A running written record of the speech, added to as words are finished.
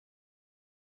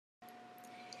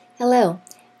Hello,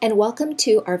 and welcome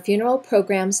to our Funeral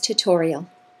Programs tutorial.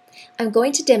 I'm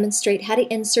going to demonstrate how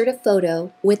to insert a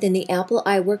photo within the Apple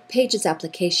iWork Pages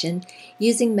application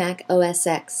using Mac OS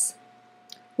X.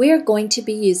 We are going to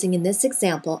be using in this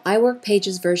example iWork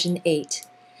Pages version 8,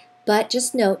 but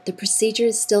just note the procedure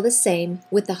is still the same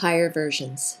with the higher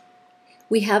versions.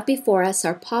 We have before us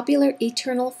our popular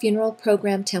Eternal Funeral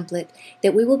Program template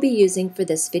that we will be using for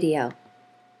this video.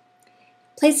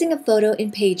 Placing a photo in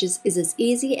Pages is as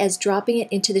easy as dropping it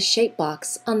into the shape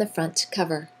box on the front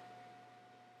cover.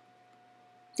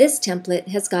 This template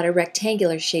has got a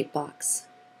rectangular shape box.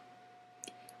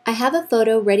 I have a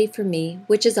photo ready for me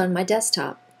which is on my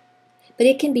desktop, but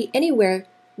it can be anywhere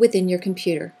within your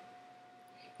computer.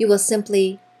 You will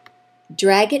simply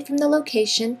drag it from the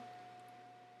location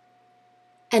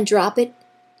and drop it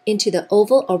into the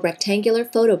oval or rectangular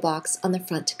photo box on the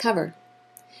front cover.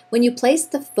 When you place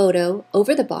the photo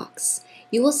over the box,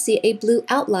 you will see a blue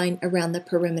outline around the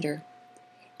perimeter.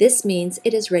 This means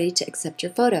it is ready to accept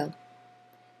your photo.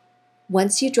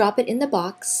 Once you drop it in the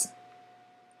box,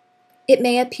 it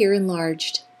may appear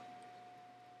enlarged.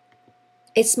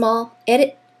 A small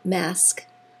Edit Mask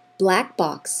black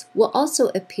box will also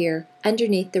appear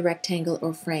underneath the rectangle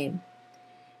or frame.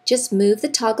 Just move the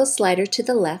toggle slider to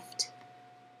the left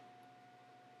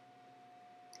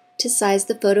to size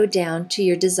the photo down to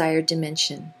your desired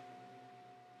dimension.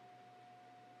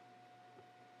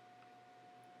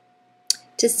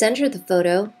 To center the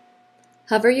photo,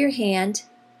 hover your hand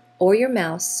or your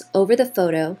mouse over the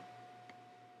photo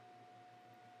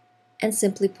and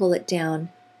simply pull it down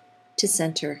to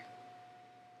center.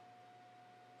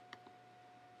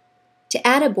 To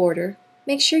add a border,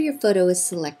 make sure your photo is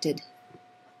selected.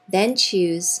 Then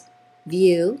choose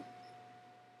View,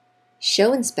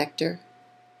 Show Inspector.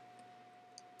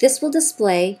 This will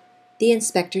display the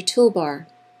Inspector toolbar.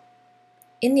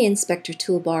 In the Inspector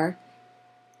toolbar,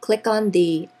 click on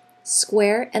the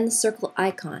square and the circle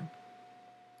icon.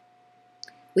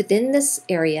 Within this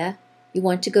area, you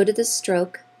want to go to the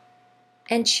stroke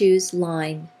and choose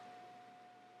Line.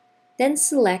 Then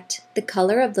select the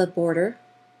color of the border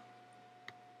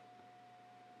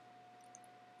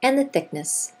and the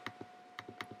thickness.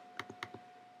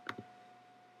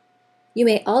 You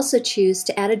may also choose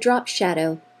to add a drop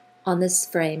shadow on this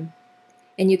frame,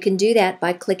 and you can do that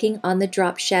by clicking on the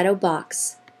drop shadow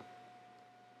box.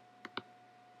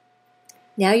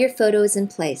 Now your photo is in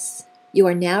place. You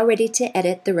are now ready to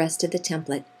edit the rest of the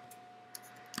template.